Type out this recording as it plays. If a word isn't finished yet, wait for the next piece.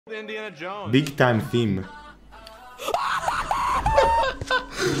Indiana Jones. Big time theme.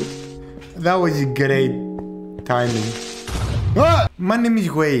 That was great timing. Ah! My name is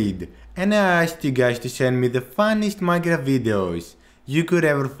Wade, and I asked you guys to send me the funniest Minecraft videos you could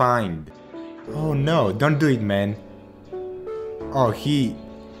ever find. Oh no, don't do it, man. Oh, he...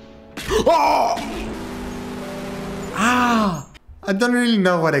 Oh! Ah! I don't really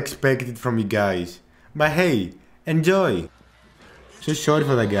know what I expected from you guys. But hey, enjoy. So sorry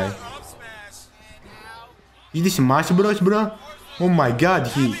for that guy. Is this Smash Bros, bro? Oh my god,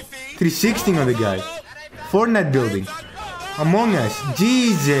 he 360 on the guy. Fortnite building. Among Us.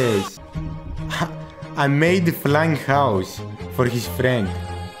 Jesus. I made the flying house for his friend.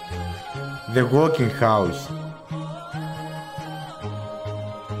 The walking house.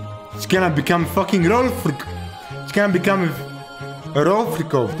 It's gonna become fucking roll for... It's gonna become a roll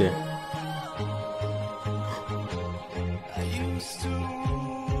helicopter.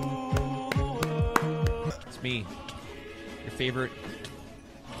 It's me. Your favorite.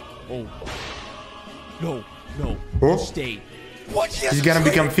 Oh. No, no. Oh. Stay. He's gonna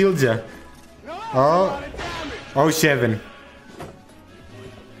become Filja. Oh. Oh, 7.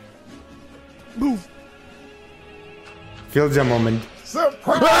 Move. Filja moment.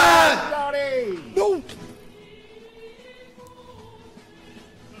 No.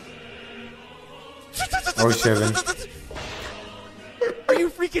 Oh, 7. Are you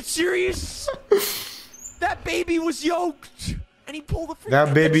freaking serious? That baby was yoked, and he pulled the freaking.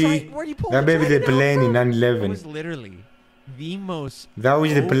 That baby, the plane in That 9/11. was literally the most. That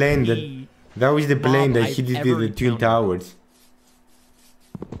was the plane that mob hit I've the ever Twin encountered. Towers.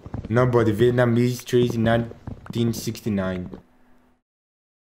 Nobody, Vietnamese trees in 1969.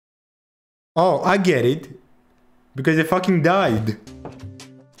 Oh, I get it. Because they fucking died.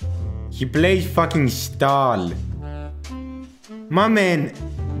 He plays fucking stall. My man,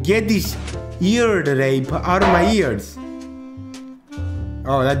 get this ear rape out of my ears.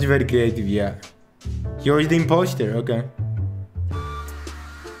 Oh, that's very creative, yeah. He was the imposter, okay.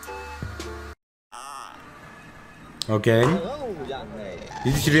 Okay.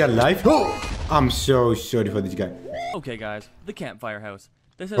 Is this real life? Oh! I'm so sorry for this guy. Okay guys, the campfire house.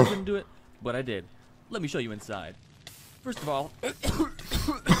 They said I couldn't do it, but I did. Let me show you inside. First of all,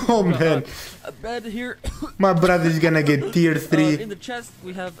 Oh man, a bed here. my brother's gonna get tier 3 In the chest,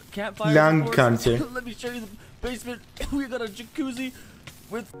 we have campfire. lung cancer. Let me show you the basement. We got a jacuzzi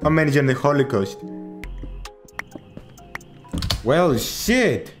with. My man is on the Holocaust. Well,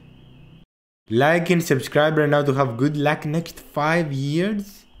 shit. Like and subscribe right now to have good luck next 5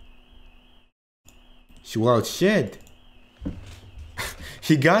 years. Well, shit.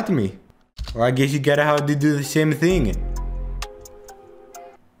 He got me. Well, I guess you gotta have to do the same thing.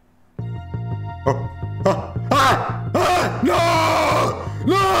 Oh, ah, ah, ah, no!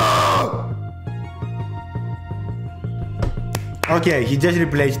 No! Okay, he just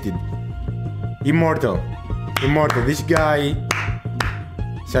replaced it. Immortal. Immortal. This guy...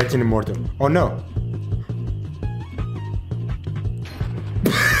 Such an immortal. Oh no.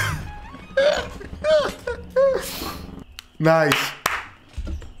 Nice.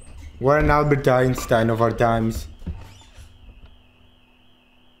 We're an Albert Einstein of our times.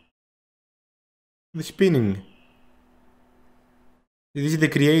 The spinning. This is the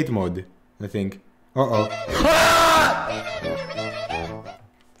create mode, I think. Uh-oh.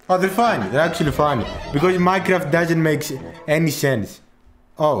 Oh, they're fun. They're actually fun. Because Minecraft doesn't make any sense.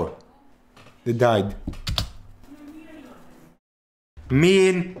 Oh. They died.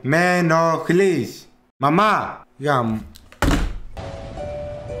 Min menοχλείς. Mama! Yeah.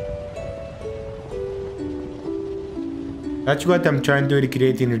 That's what I'm trying to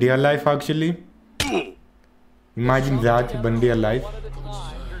recreate in real life, actually. Imagine that, but in real life.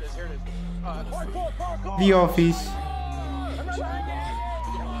 The Office.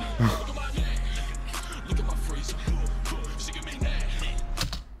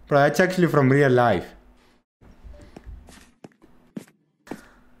 Bro, that's actually from real life.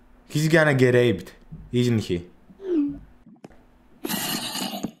 He's gonna get raped, isn't he?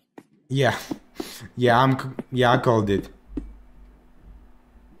 Yeah. Yeah, I called it.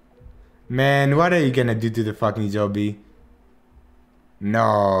 Man, what are you gonna do to the fucking zombie?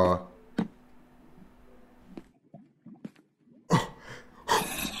 No.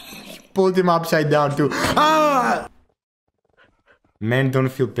 Pulled him upside down too. Ah! Men don't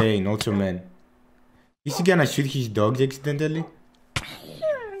feel pain, also men. Is he gonna shoot his dogs accidentally?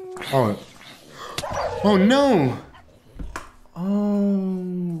 Oh. Oh no!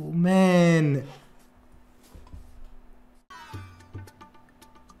 Oh, man.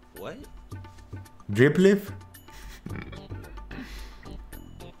 What? Drip lift?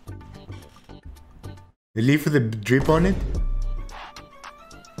 The leaf with the drip on it?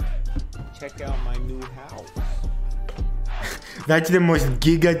 Check out my new house. That's the most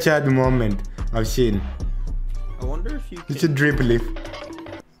Giga Chad moment I've seen. I wonder if you can... It's a drip leaf.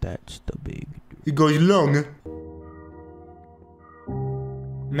 That's the baby. It goes long.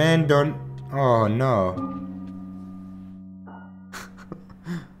 Man, don't... Oh, no.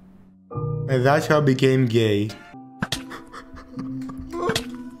 And that's how I became gay.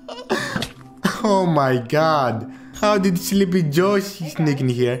 Oh my god. How did Sleepy Joe sneak in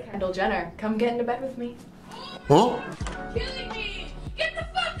here? Kendall Jenner, come get into bed with me. Oh? Killing me! Get the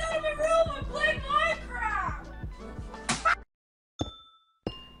fuck out of my room! I'm playing Minecraft!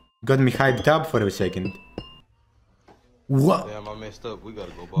 Got me hyped up for a second. What? Damn, I messed up. We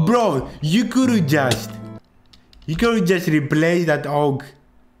gotta go ball. Bro, you could've just replaced that oak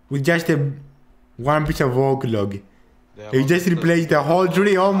with just one piece of oak log. Damn, You just replaced the whole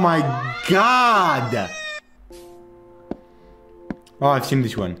tree. Oh my god! Oh, I've seen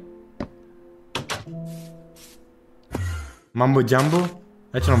this one. Mambo Jumbo?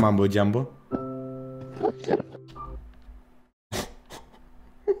 That's not Mambo Jumbo.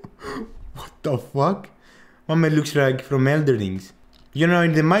 What the fuck? Mama looks like from Elder Rings. You know,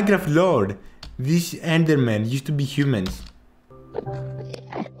 in the Minecraft lore, these Endermen used to be humans.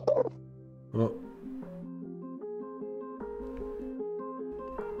 Oh.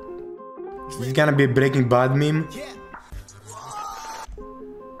 This is gonna be a Breaking Bad meme.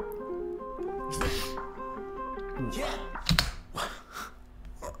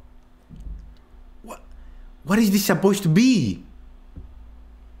 What is this supposed to be?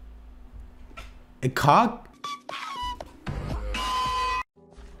 A cock?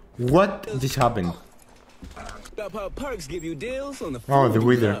 What just happened? Perks give you deals on the Oh, the food you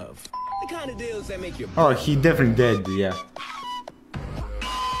wither. love. The kind of deals that make you Oh, he definitely dead, yeah.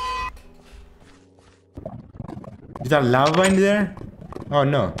 Is that lava in there? Oh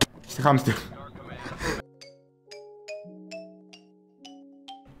no, it's a hamster.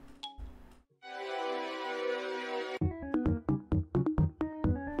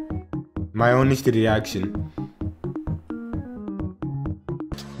 My honest reaction.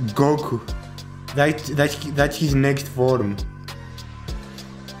 Goku. That's his next form.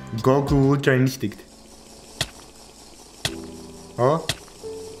 Goku Ultra Instinct. Oh?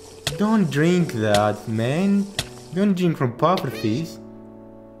 Don't drink that, man. Don't drink from pufferfish.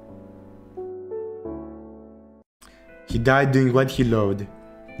 He died doing what he loved.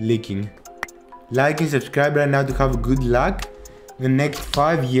 Leaking. Like and subscribe right now to have good luck the next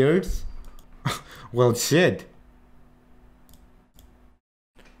 5 years. Well said.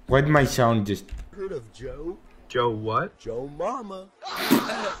 Why did my sound just... heard of Joe? Joe, what? Joe Mama.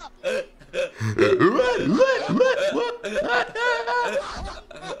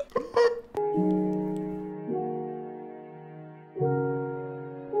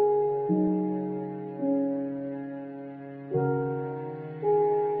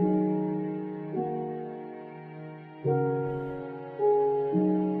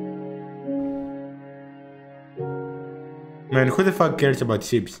 Man, who the fuck cares about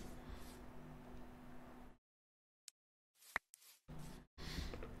ships?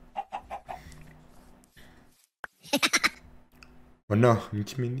 Oh no,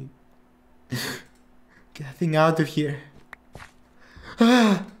 it's me. Get that thing out of here.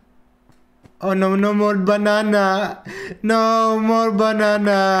 Ah! Oh no, no more banana! No more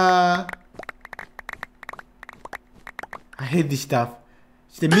banana! I hate this stuff.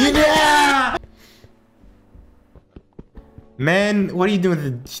 It's the media! Man, what are you doing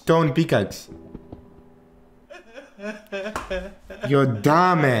with the stone pickaxe? You're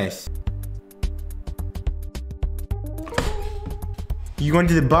dumbass. You went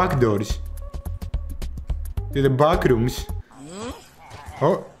to the back doors. To the back rooms.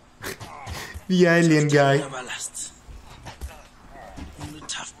 Oh. The alien guy. Only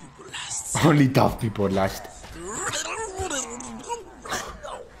tough people last. Only tough people last.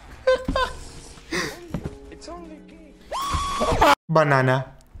 It's only game.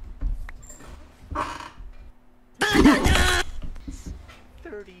 Banana.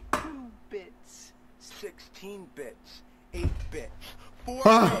 32 bits, 16 bits, 8 bits, 4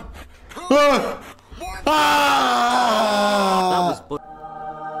 Ah. Ah. Ah.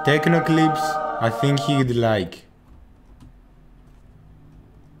 Techno clips, I think he'd like.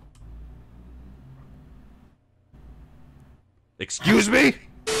 Excuse me?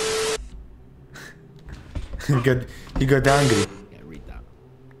 he got angry. Yeah, read that.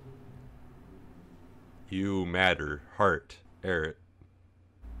 You matter, heart, Eric.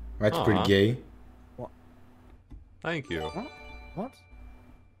 That's Aw. pretty gay. Thank you. What?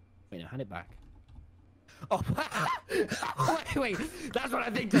 Wait, no, hand it back. Oh, wait, that's what I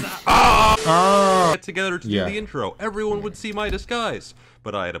think to that. Oh, Get together to yeah. do the intro. Everyone would see my disguise.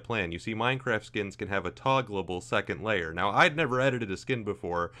 But I had a plan. You see, Minecraft skins can have a toggleable second layer. Now, I'd never edited a skin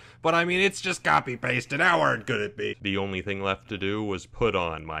before, but I mean, it's just copy-pasted. How hard could it be? The only thing left to do was put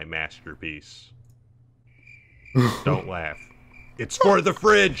on my masterpiece. Don't laugh. It's for the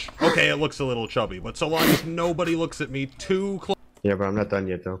fridge! Okay, it looks a little chubby, but so long as nobody looks at me too close. Yeah, but I'm not done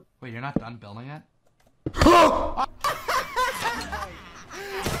yet, though. Wait, you're not done building it?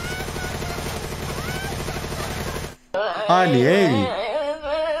 Ali, hey.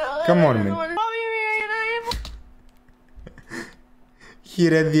 Come on, man. He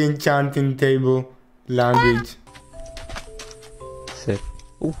read the enchanting table language. Sick.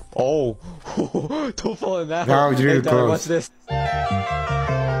 Ooh. Oh, don't fall in that. That was really close. Watch this.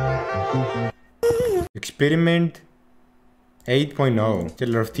 Experiment 8.0. It's a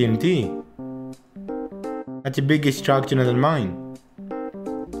lot of TNT. That's a bigger structure than mine.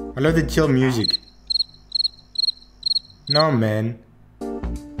 I love the chill music. No, man.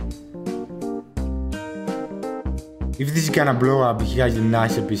 If this is gonna blow up, he has a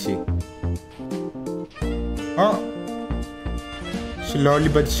nicer PC. Oh. Slowly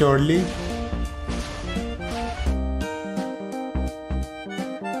but surely.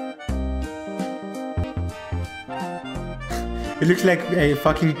 It looks like a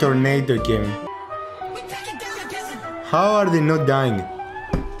fucking tornado came. How are they not dying?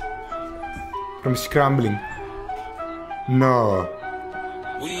 From scrambling. No.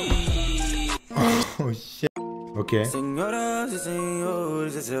 Oh shit. Okay.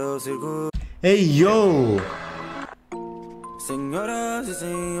 Hey yo!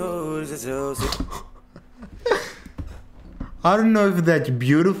 I don't know if that's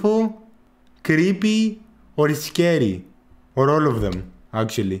beautiful, creepy, or scary. Or all of them,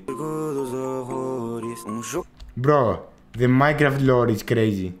 actually. Bro, the Minecraft lore is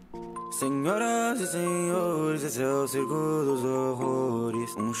crazy.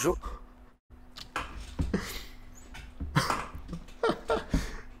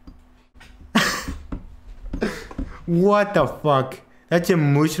 What the fuck? That's a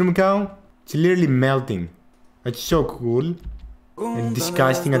mushroom cow? It's literally melting. That's so cool. And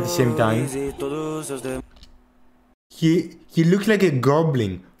disgusting at the same time. He looks like a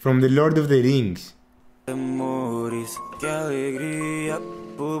goblin from the Lord of the Rings. That's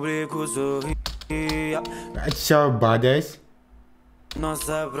so badass.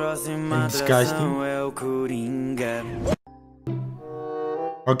 And disgusting.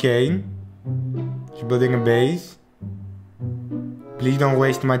 Okay. He's building a base. Please don't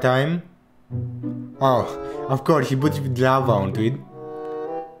waste my time. Oh, of course, he puts lava onto it.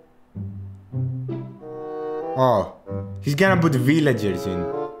 Oh, he's gonna put villagers in.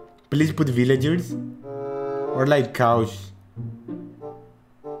 Please put villagers. Or like cows.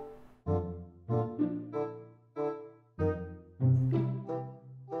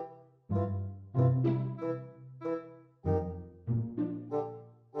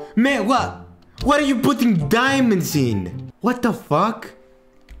 Man, what? What are you putting diamonds in? What the fuck?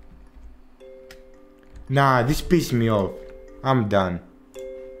 Nah, this pissed me off. I'm done.